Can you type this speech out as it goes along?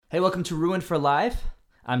Hey, welcome to Ruined for Life.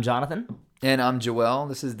 I'm Jonathan. And I'm Joel.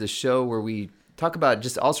 This is the show where we talk about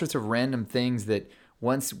just all sorts of random things that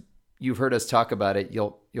once you've heard us talk about it,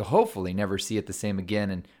 you'll hopefully never see it the same again.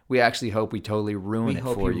 And we actually hope we totally ruin it for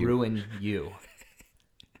you. We hope we ruin you.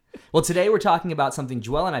 Well, today we're talking about something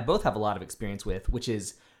Joel and I both have a lot of experience with, which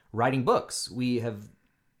is writing books. We have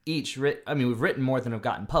each we've written more than have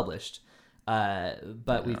gotten published,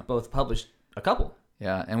 but we've both published a couple.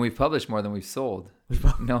 Yeah, and we've published more than we've sold.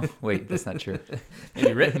 No, wait, that's not true.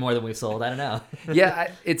 Maybe written more than we've sold. I don't know. Yeah,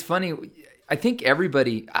 it's funny. I think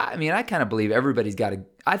everybody, I kind of believe everybody's got a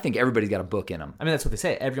book in them. I mean, that's what they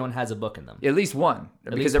say. Everyone has a book in them. At least one.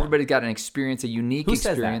 Because everybody's got an experience, a unique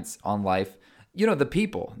experience on life. You know, the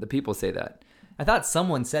people say that. I thought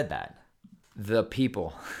someone said that. The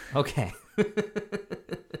people. Okay.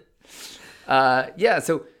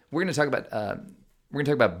 So we're going to talk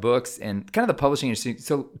about books and kind of the publishing industry.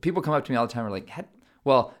 So people come up to me all the time and are like,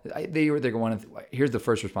 they're going, here's the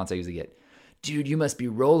first response I usually get. Dude, you must be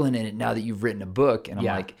rolling in it now that you've written a book. And I'm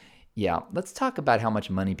like, yeah, let's talk about how much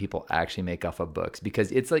money people actually make off of books,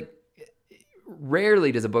 because it's like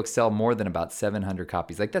rarely does a book sell more than about 700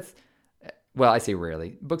 copies. Like I say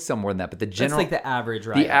rarely. Books sell more than that, but that's like the average,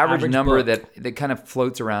 right? The average number that kind of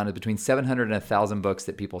floats around is between 700 and 1,000 books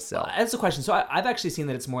that people sell. That's the question. So I've actually seen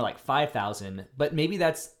that it's more like 5,000, but maybe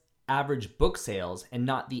that's average book sales and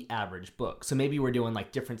not the average book. So maybe we're doing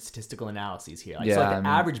like different statistical analyses here.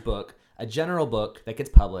 Average book, a general book that gets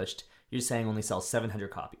published, you're saying only sells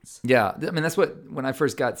 700 copies. Yeah, I mean that's when I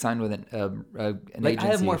first got signed with an agency. I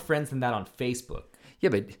have more friends than that on Facebook. Yeah,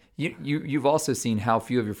 but you've also seen how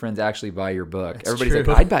few of your friends actually buy your book. That's Everybody's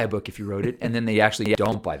true. like, I'd buy a book if you wrote it, and then they actually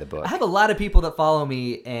don't buy the book. I have a lot of people that follow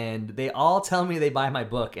me, and they all tell me they buy my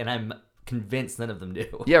book, and I'm convinced none of them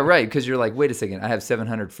do. Yeah, right, because you're like, wait a second, I have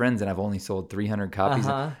 700 friends, and I've only sold 300 copies,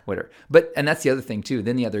 whatever. And that's the other thing, too.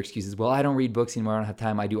 Then the other excuse is, well, I don't read books anymore, I don't have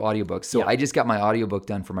time, I do audiobooks. So I just got my audiobook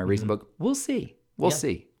done for my recent book. We'll see. We'll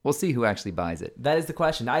see. We'll see who actually buys it. That is the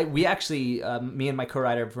question. We actually, me and my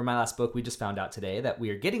co-writer for my last book, we just found out today that we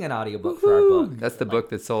are getting an audiobook for our book. That's the book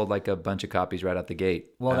that sold like a bunch of copies right out the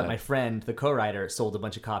gate. Well, that my friend, the co-writer, sold a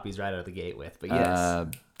bunch of copies right out of the gate with. But yes.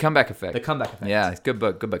 Comeback Effect. The Comeback Effect. Yeah, it's good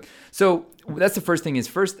book. So that's the first thing is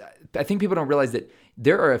I think people don't realize that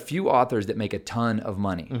there are a few authors that make a ton of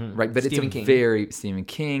money, right? But Stephen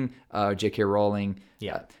King, J.K. Rowling.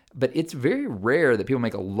 Yeah. But it's very rare that people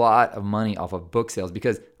make a lot of money off of book sales,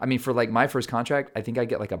 because I mean, for like my first contract, I think I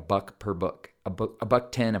get like $1 per book,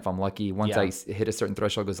 $1.10 if I'm lucky. Once I hit a certain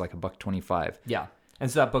threshold, it goes like $1.25. Yeah,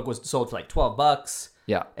 and so that book was sold for like $12.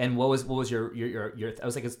 Yeah. And what was your I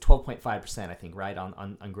was like, it's 12.5%, I think, right,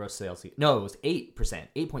 on gross sales. No, it was 8%,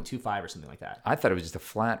 8.25 or something like that. I thought it was just a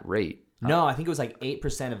flat rate. No, I think it was like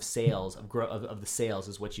 8% of sales of the sales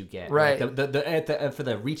is what you get. Right. Like for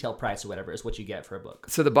the retail price or whatever is what you get for a book.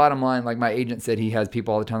 So the bottom line, like my agent said, he has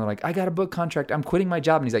people all the time. They're like, I got a book contract. I'm quitting my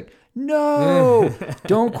job. And he's like, no,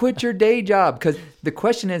 don't quit your day job. Because the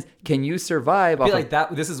question is, can you survive? I feel like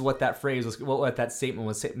that. This is what that phrase was. What that statement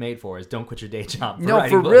was made for is, don't quit your day job.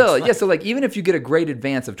 For real. Yeah. So like, even if you get a great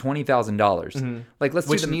advance of $20,000, like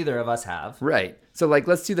which neither of us have. Right. So like,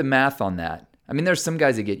 let's do the math on that. I mean, there's some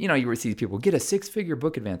guys that get, you see people get a 6-figure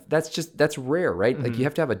book advance. That's rare, right? Like you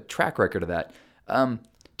have to have a track record of that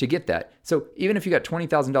to get that. So even if you got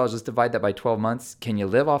 $20,000, let's divide that by 12 months. Can you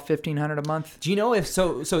live off $1,500 a month? Do you know if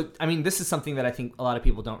so? I mean, this is something that I think a lot of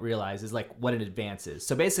people don't realize is like what an advance is.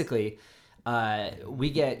 So basically, we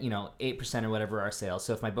get 8% or whatever our sales.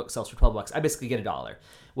 So if my book sells for $12, I basically get $1.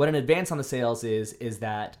 What an advance on the sales is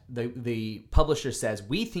that the publisher says,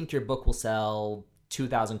 we think your book will sell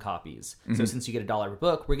 2,000 copies. So since you get $1 per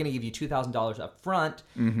book, we're going to give you $2,000 up front.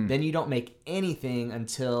 Then you don't make anything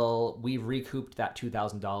until we've recouped that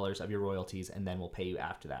 $2,000 of your royalties, and then we'll pay you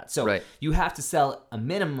after that. So you have to sell a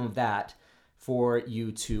minimum of that for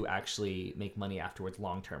you to actually make money afterwards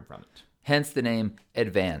long term from it. Hence the name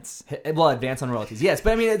advance. Well, advance on royalties, yes.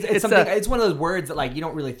 But I mean, it's something. It's one of those words that like you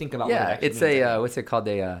don't really think about. Yeah, it's what's it called?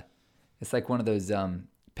 It's like one of those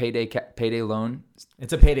payday loan.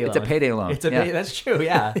 It's a payday loan. It's a payday loan. That's true.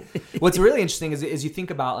 Yeah. What's really interesting is you think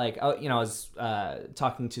about like, I was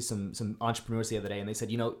talking to some entrepreneurs the other day, and they said,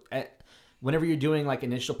 whenever you're doing like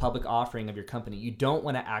initial public offering of your company, you don't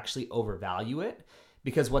want to actually overvalue it,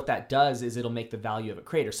 because what that does is it'll make the value of it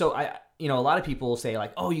greater. So a lot of people will say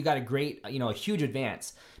like, oh, you got a great, a huge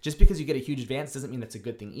advance. Just because you get a huge advance doesn't mean that's a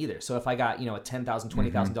good thing either. So if I got, a $10,000,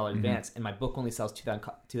 $20,000 advance and my book only sells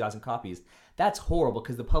 2,000 copies, that's horrible,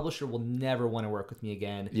 because the publisher will never want to work with me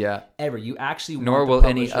again. Yeah. Ever. You actually want Nor will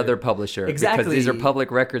any other publisher. Exactly. Because these are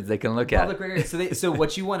public records they can look at. Public records. So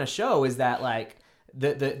what you want to show is that like,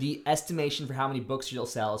 the estimation for how many books you'll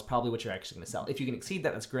sell is probably what you're actually going to sell. If you can exceed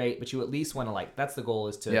that, that's great, but you at least want to that's the goal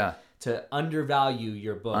is to undervalue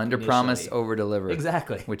your book. Under promise, over deliver.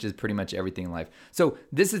 Exactly. Which is pretty much everything in life. So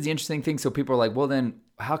this is the interesting thing. So people are like, well then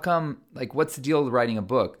how come, what's the deal with writing a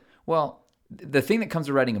book? Well, the thing that comes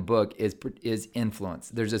with writing a book is influence.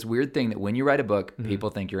 There's this weird thing that when you write a book, people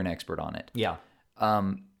think you're an expert on it. Yeah.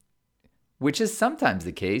 Which is sometimes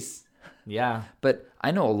the case. Yeah. But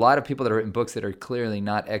I know a lot of people that have written books that are clearly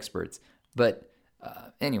not experts. But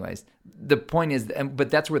anyways, the point is, but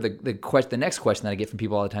that's where the next question that I get from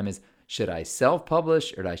people all the time is, should I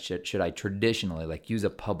self-publish or should I traditionally use a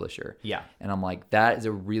publisher? Yeah. And I'm like, that is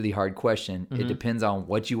a really hard question. It depends on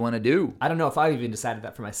what you want to do. I don't know if I've even decided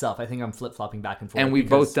that for myself. I think I'm flip-flopping back and forth. And we've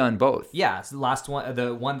both done both. Yeah. So the last one,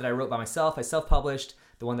 the one that I wrote by myself, I self-published.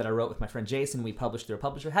 The one that I wrote with my friend Jason, we published through a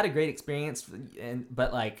publisher. Had a great experience,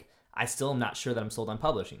 but I still am not sure that I'm sold on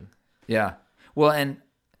publishing. Yeah. Well, and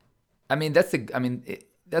I mean,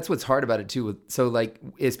 that's what's hard about it too. So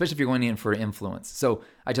especially if you're going in for influence. So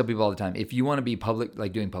I tell people all the time, if you want to be public,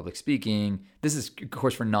 doing public speaking, this is of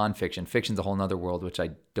course for nonfiction. Fiction's a whole nother world, which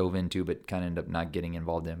I dove into, but kind of ended up not getting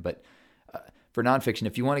involved in. But for nonfiction,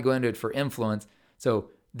 if you want to go into it for influence,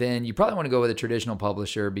 then you probably want to go with a traditional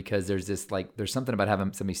publisher because there's this there's something about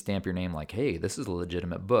having somebody stamp your name hey, this is a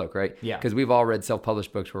legitimate book, right? Yeah. Because we've all read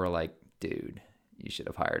self-published books where we're like, dude, you should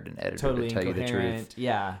have hired an editor Totally to tell you the truth.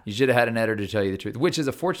 Yeah. You should have had an editor to tell you the truth, which is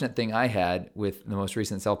a fortunate thing I had with the most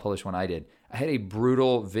recent self-published one I did. I had a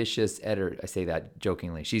brutal, vicious editor. I say that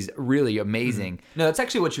jokingly. She's really amazing. Mm-hmm. No, that's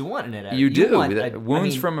actually what you want in an editor. You do.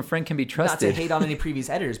 Wounds from a friend can be trusted. Not to hate on any previous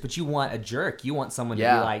editors, but you want a jerk. You want someone to be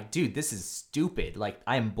like, dude, this is stupid.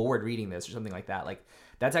 I am bored reading this or something like that.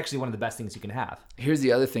 That's actually one of the best things you can have. Here's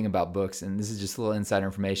the other thing about books, and this is just a little insider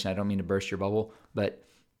information. I don't mean to burst your bubble, but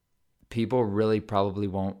people really probably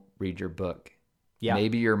won't read your book. Yeah.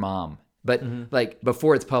 Maybe your mom. But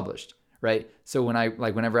before it's published, right? So when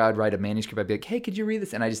whenever I would write a manuscript, I'd be like, hey, could you read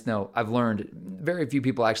this? And I just know I've learned very few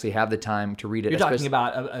people actually have the time to read it. You're talking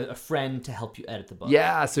about a friend to help you edit the book.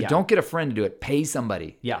 Yeah. So don't get a friend to do it. Pay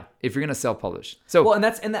somebody. Yeah. If you're going to self-publish. So well, and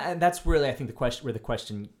that's really, I think where the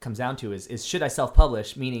question comes down to is should I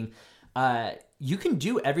self-publish? Meaning, you can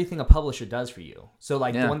do everything a publisher does for you. So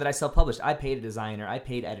the one that I self-published, I paid a designer, I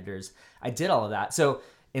paid editors, I did all of that. So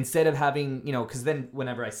instead of having, because then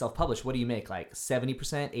whenever I self-publish, what do you make? 70%,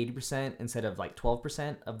 80% instead of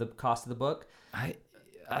 12% of the cost of the book? I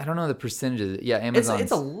don't know the percentages. Yeah, Amazon.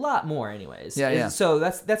 It's a lot more anyways. Yeah. So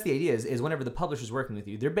that's the idea is whenever the publisher's working with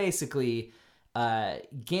you, they're basically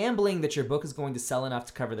gambling that your book is going to sell enough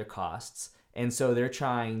to cover their costs. And so they're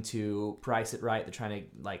trying to price it right. They're trying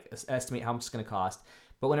to estimate how much it's going to cost.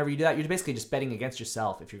 But whenever you do that, you're basically just betting against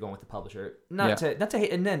yourself if you're going with the publisher. Not to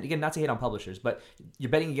hate, and then again, not to hate on publishers, but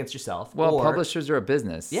you're betting against yourself. Well, publishers are a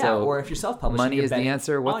business. Yeah, so or if you're self-publishing, money you're is the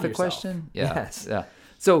answer. What's the yourself. question? Yeah. Yes. Yeah.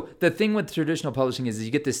 So the thing with traditional publishing is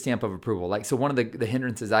you get this stamp of approval. So one of the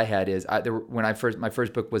hindrances I had is when my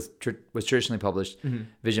first book was traditionally published,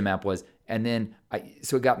 Vision Map was, and then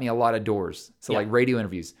so it got me a lot of doors. So radio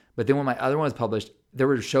interviews. But then when my other one was published, there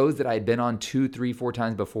were shows that I had been on 2, 3, 4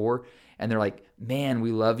 times before, and they're like, man,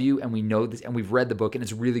 we love you and we know this and we've read the book and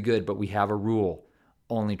it's really good, but we have a rule: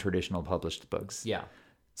 only traditional published books. Yeah.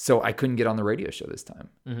 So I couldn't get on the radio show this time,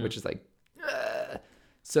 which is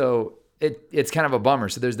so it's kind of a bummer.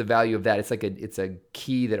 So there's the value of that. It's a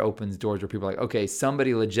key that opens doors where people are like, okay,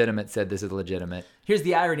 somebody legitimate said this is legitimate. Here's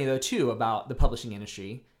the irony though too about the publishing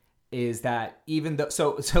industry is that even though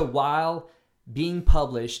so while being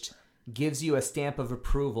published gives you a stamp of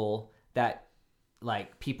approval that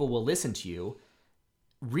people will listen to you,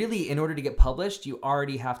 really in order to get published, you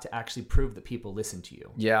already have to actually prove that people listen to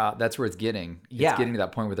you. Yeah, that's where it's getting. It's getting to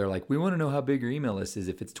that point where they're like, we want to know how big your email list is.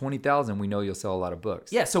 If it's 20,000, we know you'll sell a lot of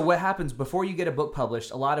books. Yeah, so what happens before you get a book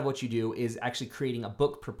published, a lot of what you do is actually creating a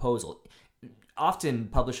book proposal. Often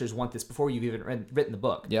publishers want this before you've even written the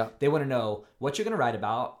book. Yeah. They want to know what you're going to write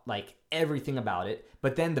about, everything about it.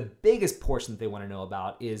 But then the biggest portion that they want to know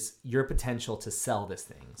about is your potential to sell this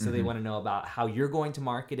thing. So they want to know about how you're going to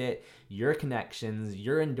market it, your connections,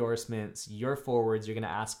 your endorsements, your forwards you're going to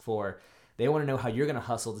ask for. They want to know how you're going to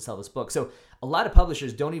hustle to sell this book. So a lot of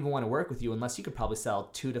publishers don't even want to work with you unless you could probably sell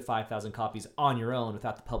 2,000 to 5,000 copies on your own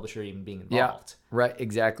without the publisher even being involved. Yeah, right,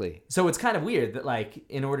 exactly. So it's kind of weird that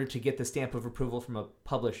in order to get the stamp of approval from a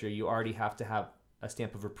publisher, you already have to have a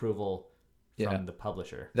stamp of approval from the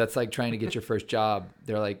publisher. That's like trying to get your first job.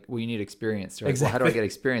 They're like, well, you need experience. They're like, exactly. Well, how do I get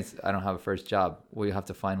experience? I don't have a first job. Well, you have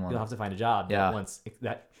to find one. You'll have to find a job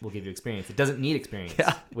that will give you experience. It doesn't need experience,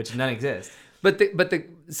 which none exist. But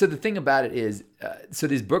the thing about it is, so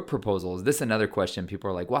these book proposals. This is another question. People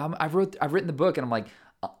are like, "Well, I've written the book," and I'm like,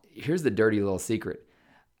 "Here's the dirty little secret.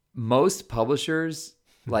 Most publishers,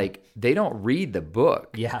 like, they don't read the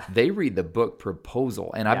book. Yeah. They read the book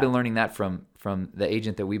proposal, and I've been learning that from the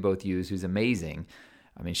agent that we both use, who's amazing.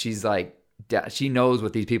 I mean, she's like, she knows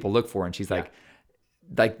what these people look for, and she's like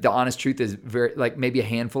the honest truth is very, like, maybe a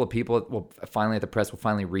handful of people will finally at the press will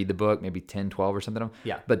finally read the book, maybe 10, 12 or something.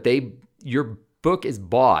 Yeah. But your book is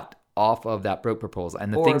bought off of that book proposal,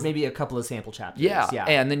 and maybe a couple of sample chapters. Yeah.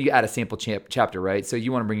 And then you add a sample chapter, right? So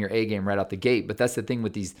you want to bring your A game right out the gate. But that's the thing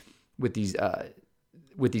with these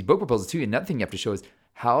book proposals too. Another thing you have to show is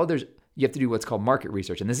you have to do what's called market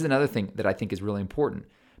research, and this is another thing that I think is really important.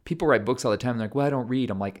 People write books all the time. They're like, "Well, I don't read."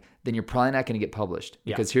 I'm like, then you're probably not going to get published,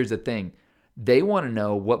 because here's the thing. They want to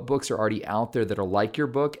know what books are already out there that are like your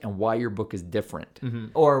book and why your book is different. Mm-hmm.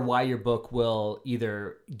 Or why your book will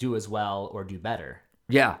either do as well or do better.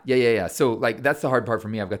 Yeah. So, like, that's the hard part for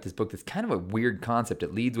me. I've got this book that's kind of a weird concept.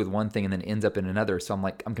 It leads with one thing and then ends up in another. So I'm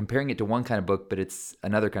like, I'm comparing it to one kind of book, but it's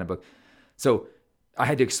another kind of book. So I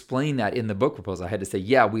had to explain that in the book proposal. I had to say,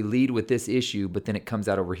 yeah, we lead with this issue, but then it comes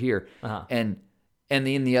out over here. Uh-huh. And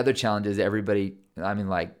then the other challenge is everybody, I mean,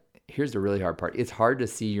 like, here's the really hard part. It's hard to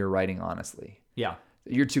see your writing honestly. Yeah.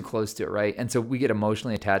 You're too close to it, right? And so we get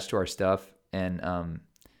emotionally attached to our stuff. And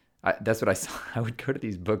that's what I saw. I would go to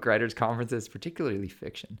these book writers conferences, particularly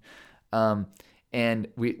fiction. And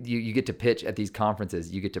you get to pitch at these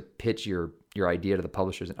conferences. You get to pitch your idea to the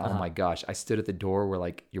publishers. And oh my gosh, I stood at the door where,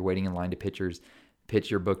 like, you're waiting in line to pitch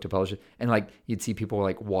your book to publishers. And, like, you'd see people,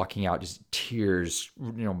 like, walking out, just tears,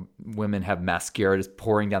 women have mascara just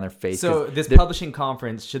pouring down their face. So this publishing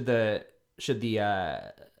conference, should the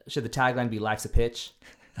tagline be "Life's a pitch"?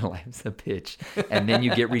 Life's a pitch, and then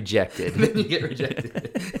you get rejected.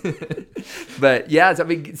 But But yeah,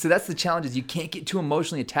 so that's the challenge, is you can't get too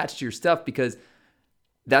emotionally attached to your stuff, because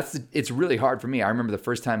it's really hard for me. I remember the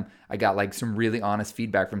first time I got, like, some really honest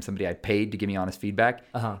feedback from somebody I paid to give me honest feedback,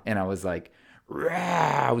 and I was like,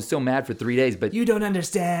 rah! I was so mad for 3 days. But you don't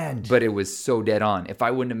understand. But it was so dead on. If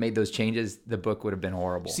I wouldn't have made those changes, the book would have been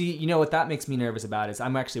horrible. See, you know what that makes me nervous about is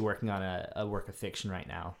I'm actually working on a work of fiction right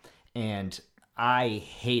now, and I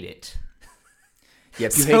hate it. Yeah,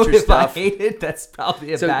 if you So hate your stuff. If I hate it, that's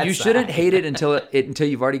probably a So bad you sign. shouldn't hate it until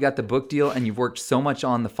you've already got the book deal and you've worked so much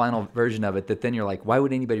on the final version of it that then you're like, why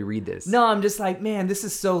would anybody read this? No, I'm just like, man, this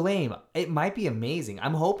is so lame. It might be amazing.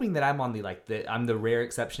 I'm hoping that I'm on I'm the rare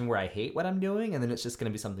exception where I hate what I'm doing, and then it's just going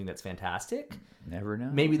to be something that's fantastic. Never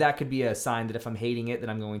know. Maybe that could be a sign that if I'm hating it, that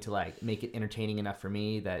I'm going to, like, make it entertaining enough for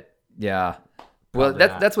me that. Yeah. Well,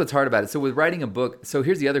 that's what's hard about it. So with writing a book, so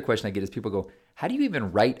here's the other question I get is people go, how do you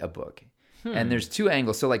even write a book? And there's two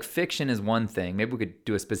angles. So, like, fiction is one thing. Maybe we could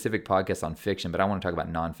do a specific podcast on fiction, but I want to talk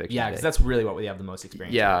about nonfiction. Yeah, because that's really what we have the most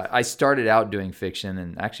experience with. I started out doing fiction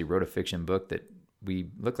and actually wrote a fiction book that we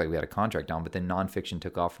looked like we had a contract on, but then nonfiction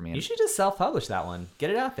took off for me. You should just self-publish that one. Get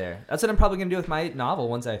it out there. That's what I'm probably going to do with my novel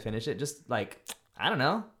once I finish it. Just, like, I don't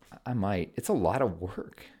know. I might. It's a lot of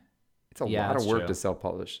work. It's a lot of that's work true. to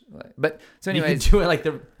self-publish. But so You anyways, can do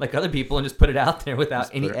it like other people and just put it out there without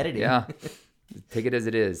any editing. Yeah. Take it as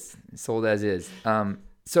it is, sold as is.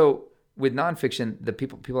 So with nonfiction, the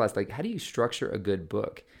people ask, like, how do you structure a good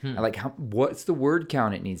book? Like, what's the word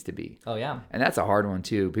count it needs to be? Oh yeah, and that's a hard one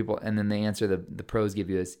too. People, and then the answer the pros give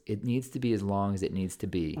you is it needs to be as long as it needs to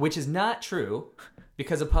be, which is not true,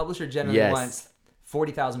 because a publisher generally wants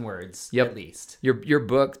 40,000 words at least. Your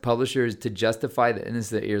book publishers, to justify and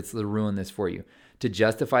it's the ruin this for you, to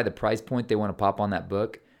justify the price point they want to pop on that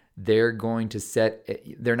book. They're not going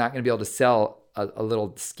to be able to sell a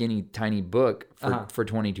little skinny tiny book for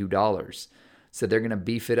 $22. So they're going to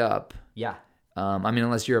beef it up. Yeah. I mean,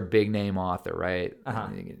 unless you're a big name author, right?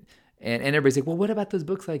 And everybody's like, well, what about those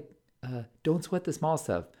books like Don't Sweat the Small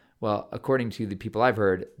Stuff? Well, according to the people I've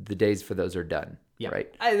heard, the days for those are done. Yeah.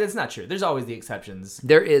 Right. That's not true. There's always the exceptions.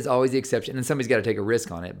 There is always the exception, and somebody's got to take a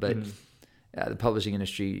risk on it. But the publishing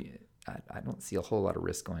industry, I don't see a whole lot of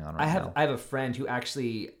risk going on right now. I have a friend who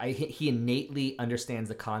actually he innately understands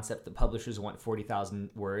the concept that publishers want 40,000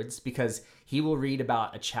 words, because he will read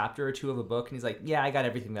about a chapter or two of a book and he's like, yeah, I got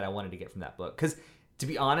everything that I wanted to get from that book. Because to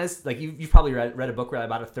be honest, like you've probably read a book where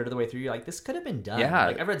about a third of the way through you're like, this could have been done. Yeah.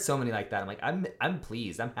 Like I've read so many like that. I'm like, I'm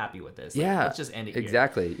pleased. I'm happy with this. Like, Yeah. let's just end it here.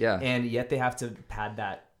 Exactly. Yeah. And yet they have to pad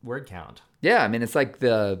that word count. Yeah. I mean, it's like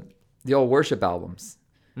the old worship albums.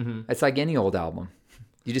 It's like any old album.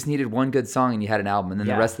 You just needed one good song and you had an album, and then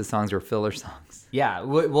the rest of the songs were filler songs. Yeah,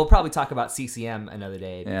 we'll probably talk about CCM another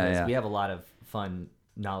day, because we have a lot of fun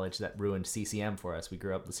knowledge that ruined CCM for us. We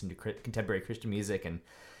grew up listening to contemporary Christian music, and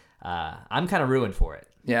I'm kind of ruined for it.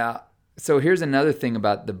 Yeah. So here's another thing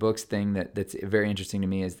about the books thing that's very interesting to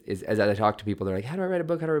me is as I talk to people, they're like, how do I write a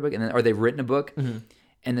book? How do I write a book? And then, or they've written a book. Mm-hmm.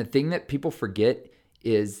 And the thing that people forget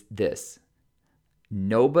is this.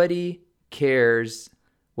 Nobody cares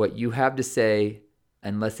what you have to say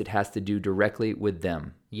unless it has to do directly with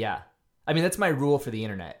them. Yeah. I mean, that's my rule for the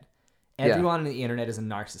internet. Everyone on the internet is a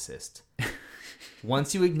narcissist.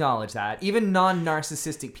 Once you acknowledge that, even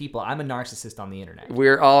non-narcissistic people, I'm a narcissist on the internet.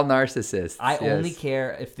 We're all narcissists. I only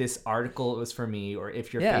care if this article was for me or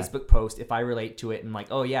if your Facebook post, if I relate to it and like,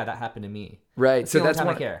 oh yeah, that happened to me. Right. That's so that's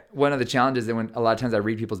one of the challenges that when a lot of times I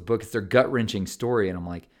read people's books, it's their gut-wrenching story. And I'm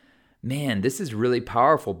like, man, this is really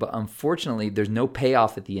powerful. But unfortunately, there's no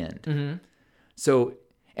payoff at the end. Mm-hmm. So,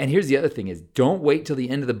 and here's the other thing is don't wait till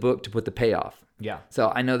the end of the book to put the payoff. Yeah.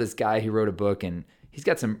 So I know this guy who wrote a book and he's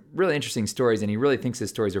got some really interesting stories, and he really thinks his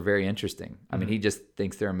stories are very interesting. I mean, he just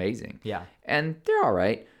thinks they're amazing. Yeah. And they're all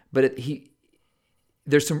right. But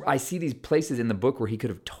I see these places in the book where he could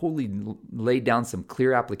have totally laid down some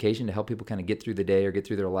clear application to help people kind of get through the day or get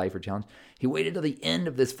through their life or challenge. He waited till the end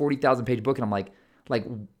of this 40,000 page book, and I'm like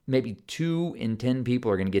maybe 2 in 10 people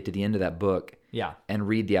are going to get to the end of that book. Yeah. And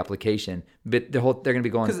read the application. But they're going to be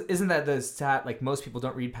going... Because isn't that the stat, like most people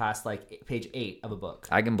don't read past like page 8 of a book.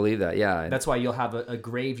 I can believe that, yeah. That's why you'll have a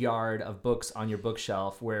graveyard of books on your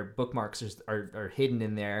bookshelf where bookmarks are hidden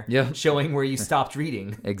in there, showing where you stopped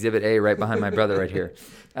reading. Exhibit A right behind my brother right here.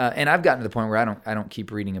 And I've gotten to the point where I don't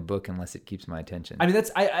keep reading a book unless it keeps my attention. I mean,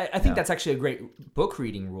 I think that's actually a great book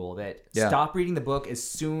reading rule, that stop reading the book as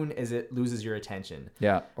soon as it loses your attention.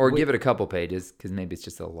 Yeah, or give it a couple pages because maybe it's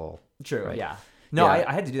just a lull. True, right? Yeah. No,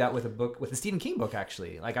 I had to do that with a Stephen King book,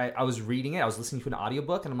 actually. Like, I was reading it, I was listening to an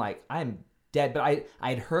audiobook, and I'm like, I'm dead. But I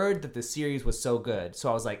had heard that the series was so good, so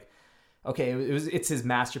I was like, okay, it's his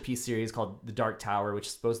masterpiece series called The Dark Tower, which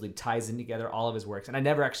supposedly ties in together all of his works. And I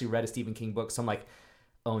never actually read a Stephen King book, so I'm like,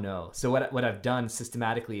 oh no. So what I've done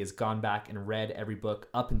systematically is gone back and read every book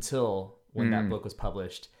up until when that book was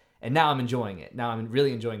published. And now I'm enjoying it. Now I'm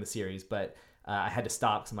really enjoying the series, but... I had to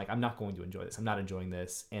stop because I'm like, I'm not going to enjoy this. I'm not enjoying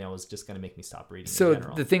this. And it was just going to make me stop reading. So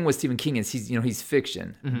the thing with Stephen King is he's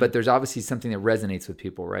fiction, but there's obviously something that resonates with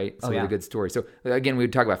people, right? So with a good story. So again, we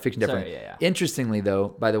would talk about fiction differently. Interestingly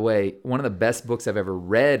though, by the way, one of the best books I've ever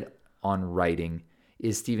read on writing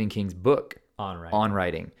is Stephen King's book on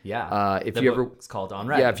writing. Yeah. It's called On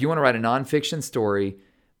Writing. Yeah. If you want to write a nonfiction story,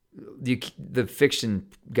 the fiction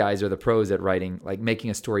guys are the pros at writing, like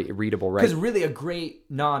making a story readable, right? Because really a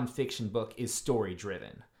great nonfiction book is story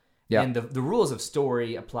driven. Yeah. And the rules of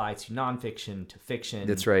story apply to nonfiction, to fiction.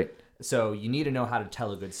 That's right. So you need to know how to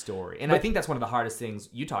tell a good story. And I think that's one of the hardest things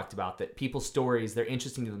you talked about, that people's stories, they're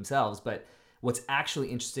interesting to themselves, but what's actually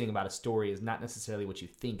interesting about a story is not necessarily what you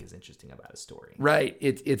think is interesting about a story. Right.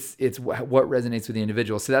 It's what resonates with the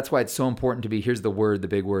individual. So that's why it's so important to be, here's the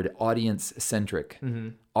big word, audience centric. Mm-hmm.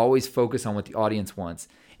 Always focus on what the audience wants.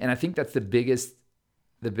 And I think that's the biggest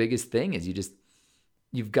thing is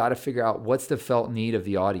you've got to figure out what's the felt need of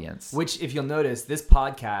the audience. Which, if you'll notice, this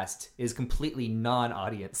podcast is completely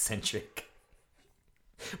non-audience centric.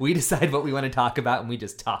 We decide what we want to talk about and we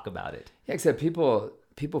just talk about it. Yeah, except people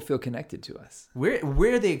feel connected to us.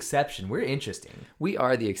 We're the exception. We're interesting. We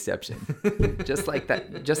are the exception. Just like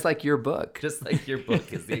that. Just like your book. Just like your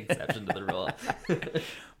book is the exception to the rule.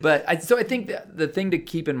 But I think the thing to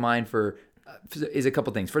keep in mind is a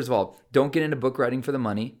couple things. First of all, don't get into book writing for the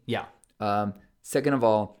money. Yeah. Second of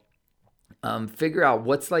all, figure out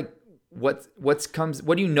what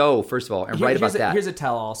do you know, first of all, and write about that. Here's a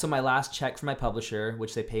tell-all. So my last check from my publisher,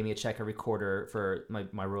 which they pay me a check every quarter for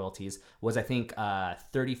my royalties, was I think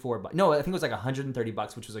 $34. No, I think it was like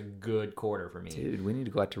 $130, which was a good quarter for me. Dude, we need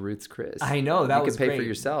to go out to Ruth's Chris. I know, that was great. You can pay for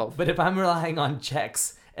yourself. But if I'm relying on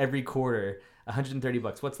checks every quarter,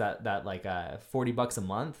 $130, what's that? That like $40 a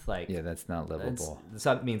month? Like, yeah, that's not livable.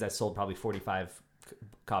 So that means I sold probably 45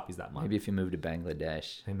 copies that month. Maybe if you moved to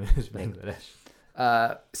Bangladesh. I moved to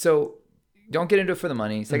Bangladesh. So don't get into it for the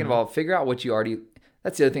money. Second of all, figure out what you already...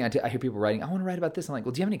 That's the other thing I hear people writing. I want to write about this. I'm like,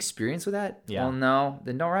 well, do you have any experience with that? Yeah. Well, no.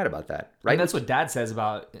 Then don't write about that. Right. And that's what Dad says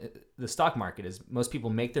about the stock market is most people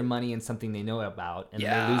make their money in something they know about, and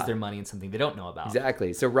then they lose their money in something they don't know about.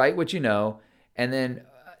 Exactly. So write what you know, and then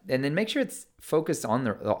make sure it's focused on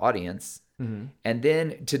the audience, and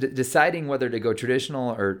then deciding whether to go traditional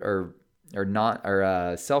or not,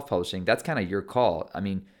 or self-publishing. That's kind of your call. I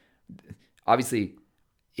mean, obviously,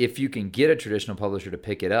 if you can get a traditional publisher to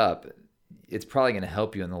pick it up, it's probably going to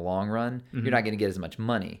help you in the long run. Mm-hmm. You're not going to get as much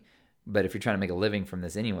money. But if you're trying to make a living from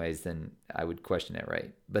this anyways, then I would question it,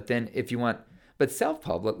 right? But then But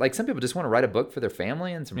self-publish, like some people just want to write a book for their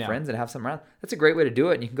family and some Yeah. friends and have some around. That's a great way to do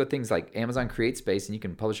it. And you can go things like Amazon CreateSpace and you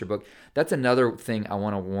can publish your book. That's another thing I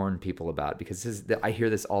want to warn people about, because I hear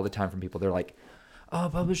this all the time from people. They're like, oh, a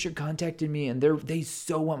publisher contacted me and they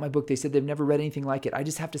so want my book. They said they've never read anything like it. I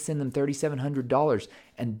just have to send them $3,700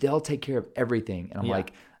 and they'll take care of everything. And I'm Yeah.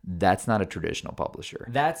 like, that's not a traditional publisher.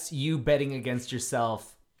 That's you betting against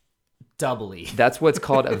yourself doubly. That's what's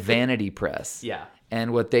called a vanity press. Yeah.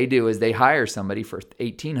 And what they do is they hire somebody for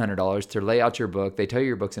 $1,800 to lay out your book. They tell you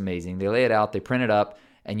your book's amazing. They lay it out, they print it up,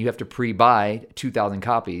 and you have to pre-buy 2,000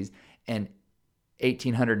 copies. And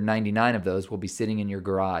 1,899 of those will be sitting in your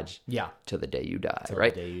garage Yeah. till the day you die, Till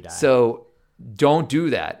right? the day you die. So don't do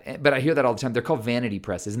that. But I hear that all the time. They're called vanity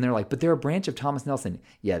presses, and they're like, but they're a branch of Thomas Nelson.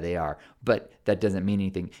 Yeah, they are. But that doesn't mean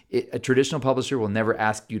anything. A traditional publisher will never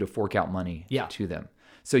ask you to fork out money Yeah. to them.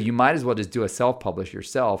 So you might as well just do a self-publish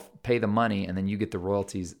yourself, pay the money, and then you get the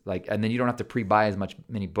royalties. And then you don't have to pre-buy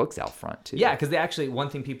many books out front too. Yeah, because they actually, one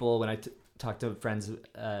thing people, when I talk to friends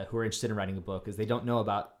who are interested in writing a book, is they don't know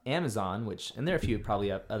about Amazon, and there are a few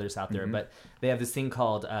probably others out there, but they have this thing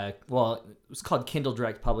called, it's called Kindle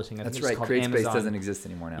Direct Publishing. I think That's it's right. called CreateSpace Amazon. doesn't exist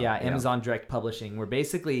anymore now. Yeah, Amazon Direct Publishing, where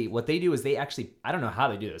basically what they do is they actually, I don't know how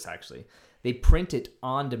they do this actually, they print it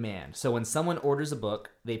on demand. So when someone orders a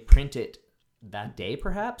book, they print it that day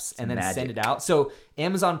perhaps and then send it out. So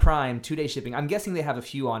Amazon Prime 2-day shipping, I'm guessing they have a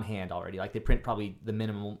few on hand already. Like they print probably the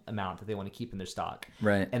minimum amount that they want to keep in their stock.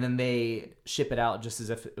 Right. And then they ship it out just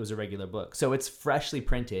as if it was a regular book. So it's freshly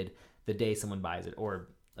printed the day someone buys it, or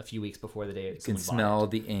a few weeks before the day You can someone smell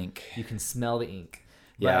bought it. the ink. You can smell the ink.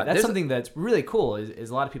 Yeah, Right. That's something that's really cool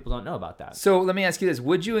is a lot of people don't know about that. So let me ask you this.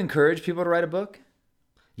 Would you encourage people to write a book?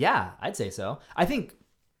 Yeah, I'd say so. I think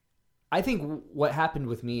what happened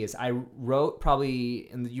with me is I wrote probably,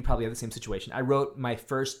 and you probably have the same situation. I wrote my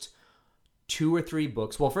first 2 or 3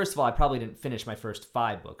 books. Well, first of all, I probably didn't finish my first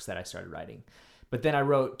 5 books that I started writing. But then I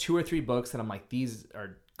wrote 2 or 3 books that I'm like, these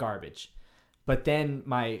are garbage. But then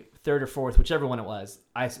my 3rd or 4th, whichever one it was,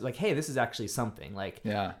 I was like, hey, this is actually something. Like,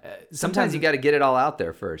 Yeah. sometimes you got to get it all out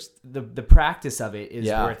there first. the practice of it is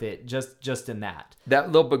Yeah. worth it just in that. That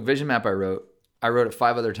little book vision map I wrote it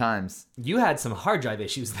 5 other times. You had some hard drive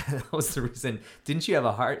issues. That was the reason. Didn't you have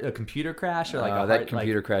a computer crash or like That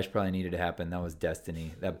computer crash probably needed to happen. That was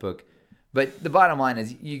destiny, that book. But the bottom line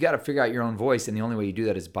is you got to figure out your own voice, and the only way you do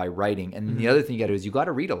that is by writing. And the other thing you got to do is you got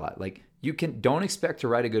to read a lot. Like don't expect to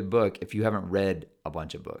write a good book if you haven't read a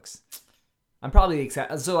bunch of books. I'm probably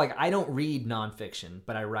so like I don't read nonfiction,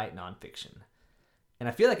 but I write nonfiction. And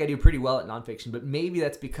I feel like I do pretty well at nonfiction, but maybe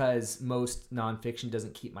that's because most nonfiction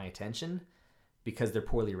doesn't keep my attention because they're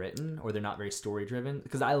poorly written or they're not very story driven,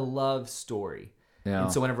 because I love story. Yeah.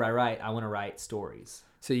 And so whenever I write, I want to write stories.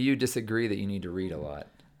 So you disagree that you need to read a lot.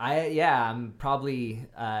 I'm probably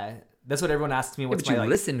that's what everyone asks me. What's But you my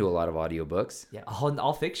listen to a lot of audiobooks. Yeah,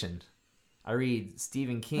 all fiction. I read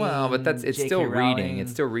Stephen King. Well, but it's J.K. still Rowling. reading. It's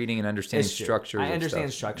still reading and understanding It's true. structure. I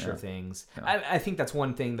understand structure of things. Yeah. I think that's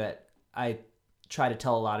one thing that I try to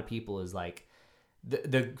tell a lot of people is like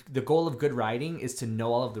the goal of good writing is to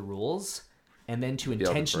know all of the rules and then to able to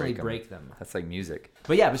intentionally break 'em. break them. That's like music.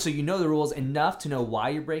 But so you know the rules enough to know why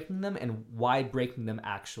you're breaking them and why breaking them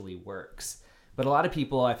actually works. But a lot of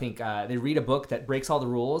people, I think, they read a book that breaks all the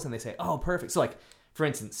rules and they say, oh, perfect. So like, for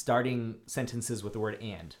instance, starting sentences with the word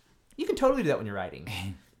and. You can totally do that when you're writing.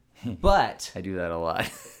 But I do that a lot.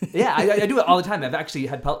 yeah, I do it all the time. I've actually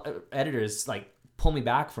had editors like pull me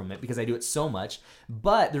back from it because I do it so much.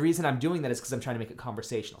 But the reason I'm doing that is because I'm trying to make it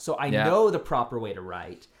conversational. So I know the proper way to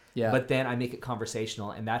write. Yeah. But then I make it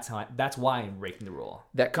conversational, and that's why I'm breaking the rule.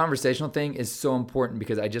 That conversational thing is so important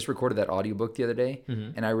because I just recorded that audiobook the other day,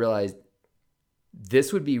 and I realized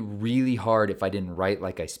this would be really hard if I didn't write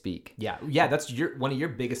like I speak. Yeah. That's one of your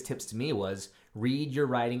biggest tips to me was read your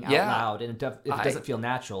writing out loud, and if it doesn't feel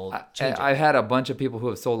natural, change it. I've had a bunch of people who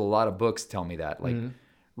have sold a lot of books tell me that, like,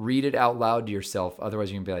 read it out loud to yourself.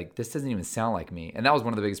 Otherwise, you're gonna be like, this doesn't even sound like me. And that was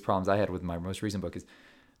one of the biggest problems I had with my most recent book. Is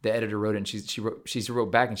the editor wrote it, and she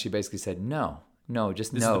wrote back, and she basically said, no,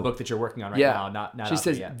 just this no. is the book that you're working on right now, not She out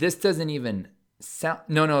says there yet. this doesn't even sound.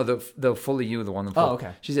 No, the Fully You, the one. The full, Oh,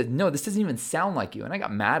 okay. She said no, this doesn't even sound like you, and I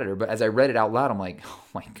got mad at her. But as I read it out loud, I'm like, oh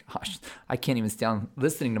my gosh, I can't even stand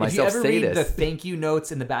listening to myself if you ever say read this. the thank you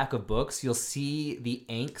notes in the back of books, you'll see the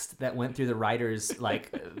angst that went through the writer's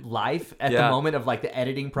like life at the moment of like the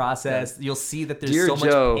editing process. You'll see that there's Dear so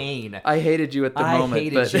Joe, much pain. I hated you at the moment.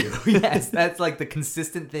 I hated you. Yes, that's like the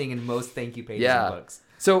consistent thing in most thank you pages of books.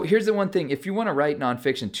 So here's the one thing. If you want to write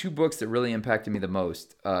nonfiction, 2 books that really impacted me the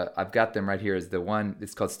most, I've got them right here. Is the one,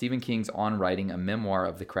 it's called Stephen King's On Writing, a Memoir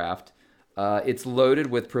of the Craft. It's loaded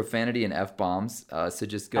with profanity and F-bombs. So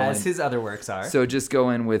just go As in. his other works are. So just go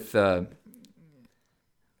in with,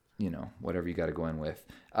 whatever you got to go in with.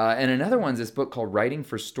 And another one's this book called Writing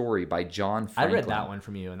for Story by John I Franklin. read that one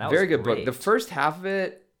from you, and that Very was good great. book. The first half of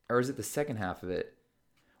it, or is it the second half of it?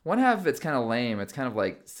 One half of it's kind of lame. It's kind of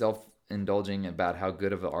like self-indulging about how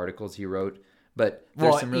good of the articles he wrote. But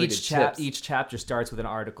there's some really good tips. Each chapter starts with an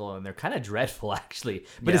article, and they're kind of dreadful, actually.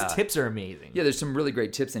 But Yeah. his tips are amazing. Yeah, there's some really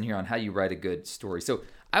great tips in here on how you write a good story. So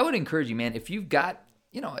I would encourage you, man, if you've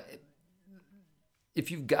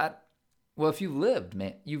lived,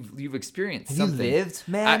 man, you've experienced Have something. you lived,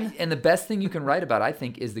 man? And the best thing you can write about, I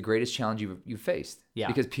think, is the greatest challenge you've faced. Yeah.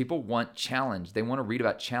 Because people want challenge. They want to read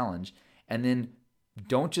about challenge. And then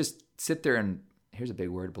don't just sit there and, here's a big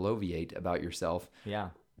word, bloviate about yourself.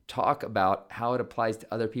 Yeah. Talk about how it applies to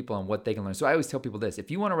other people and what they can learn. So I always tell people this.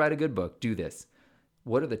 If you want to write a good book, do this.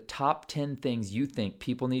 What are the top 10 things you think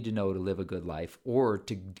people need to know to live a good life or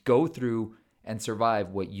to go through and survive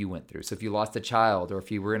what you went through? So if you lost a child, or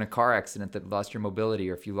if you were in a car accident that lost your mobility,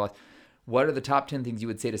 or if you lost, what are the top 10 things you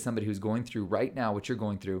would say to somebody who's going through right now what you're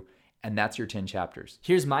going through? And that's your 10 chapters.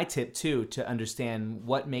 Here's my tip, too, to understand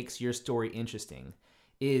what makes your story interesting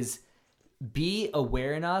is be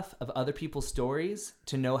aware enough of other people's stories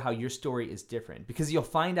to know how your story is different. Because you'll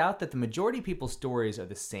find out that the majority of people's stories are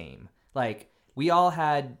the same. Like, we all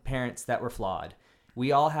had parents that were flawed.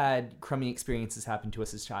 We all had crummy experiences happen to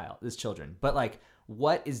us as children. But, like,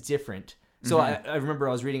 what is different? So I remember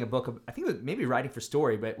I was reading a book of, I think it was maybe Writing for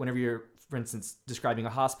Story, but whenever you're, for instance, describing a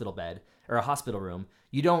hospital bed or a hospital room,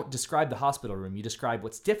 you don't describe the hospital room. You describe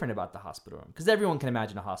what's different about the hospital room, because everyone can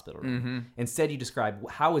imagine a hospital room. Instead, you describe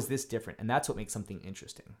how is this different, and that's what makes something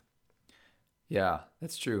interesting. Yeah,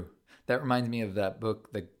 that's true. That reminds me of that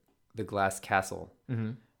book, The Glass Castle,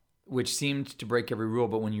 which seemed to break every rule,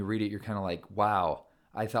 but when you read it, you're kind of like, wow,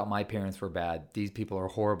 I thought my parents were bad. These people are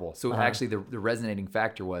horrible. So actually, the resonating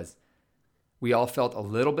factor was we all felt a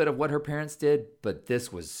little bit of what her parents did, but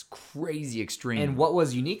this was crazy extreme. And what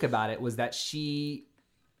was unique about it was that she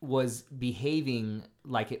was behaving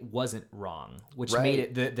like it wasn't wrong, which made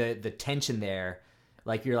it the tension there.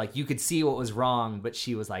 Like you could see what was wrong, but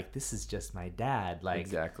she was like, "This is just my dad." Like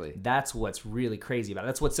Exactly. That's what's really crazy about it.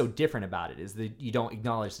 That's what's so different about it is that you don't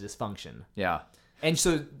acknowledge the dysfunction. Yeah. And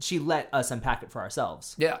so she let us unpack it for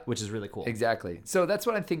ourselves. Yeah. Which is really cool. Exactly. So that's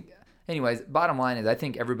what I think. Anyways, bottom line is I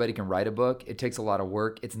think everybody can write a book. It takes a lot of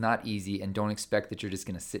work. It's not easy, and don't expect that you're just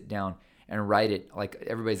going to sit down and write it. Like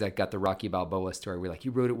everybody's like got the Rocky Balboa story. We're like,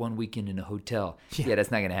 you wrote it one weekend in a hotel. Yeah, that's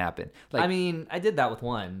not going to happen. Like, I mean, I did that with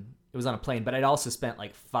one. It was on a plane, but I'd also spent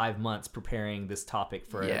like 5 months preparing this topic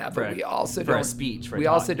for a speech. We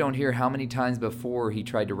also don't hear how many times before he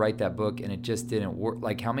tried to write that book and it just didn't work.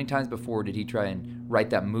 Like how many times before did he try and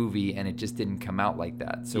write that movie and it just didn't come out like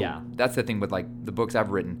that? So that's the thing with like the books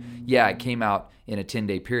I've written. Yeah, it came out in a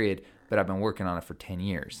 10-day period, but I've been working on it for 10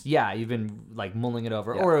 years. Yeah, you've been like mulling it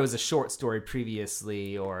over, or it was a short story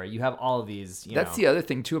previously, or you have all of these. That's the other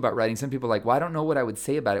thing too about writing. Some people are like, well, I don't know what I would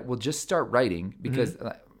say about it. Well, just start writing because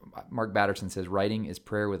Mark Batterson says writing is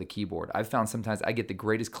prayer with a keyboard. I've found sometimes I get the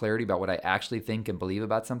greatest clarity about what I actually think and believe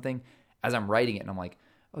about something as I'm writing it, and I'm like,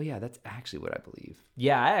 oh yeah, that's actually what I believe.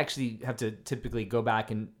 Yeah, I actually have to typically go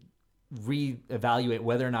back and reevaluate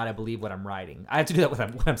whether or not I believe what I'm writing. I have to do that when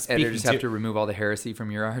I'm speaking. Editors have to remove all the heresy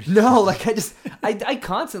from your art. No, like I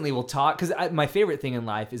constantly will talk because my favorite thing in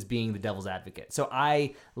life is being the devil's advocate. So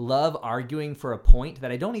I love arguing for a point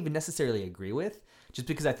that I don't even necessarily agree with, just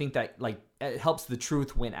because I think that like it helps the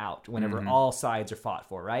truth win out whenever all sides are fought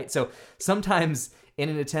for, right? So sometimes in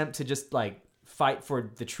an attempt to just like fight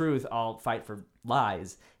for the truth, I'll fight for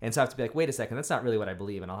lies, and so I have to be like, wait a second, that's not really what I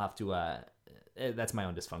believe, and I'll have to. That's my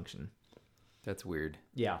own dysfunction. That's weird.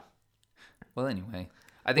 Yeah. Well, anyway,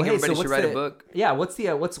 I think everybody should write a book. Yeah.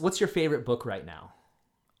 What's your favorite book right now?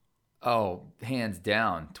 Oh, hands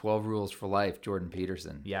down, 12 Rules for Life, Jordan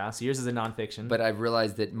Peterson. Yeah. So yours is a nonfiction. But I've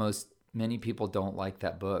realized that many people don't like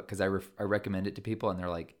that book because I recommend it to people and they're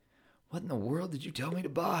like, "What in the world did you tell me to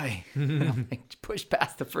buy?" And I'm like, push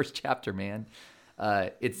past the first chapter, man.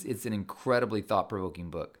 It's an incredibly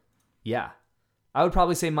thought-provoking book. Yeah, I would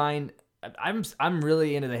probably say mine. I'm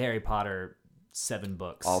really into the Harry Potter 7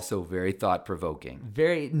 books. Also very thought-provoking.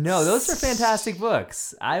 Those are fantastic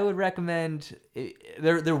books. I would recommend.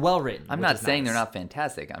 They're well written. I'm not saying they're not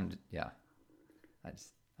fantastic. I'm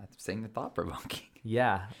saying they're thought-provoking.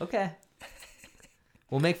 Yeah. Okay.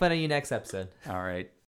 We'll make fun of you next episode. All right.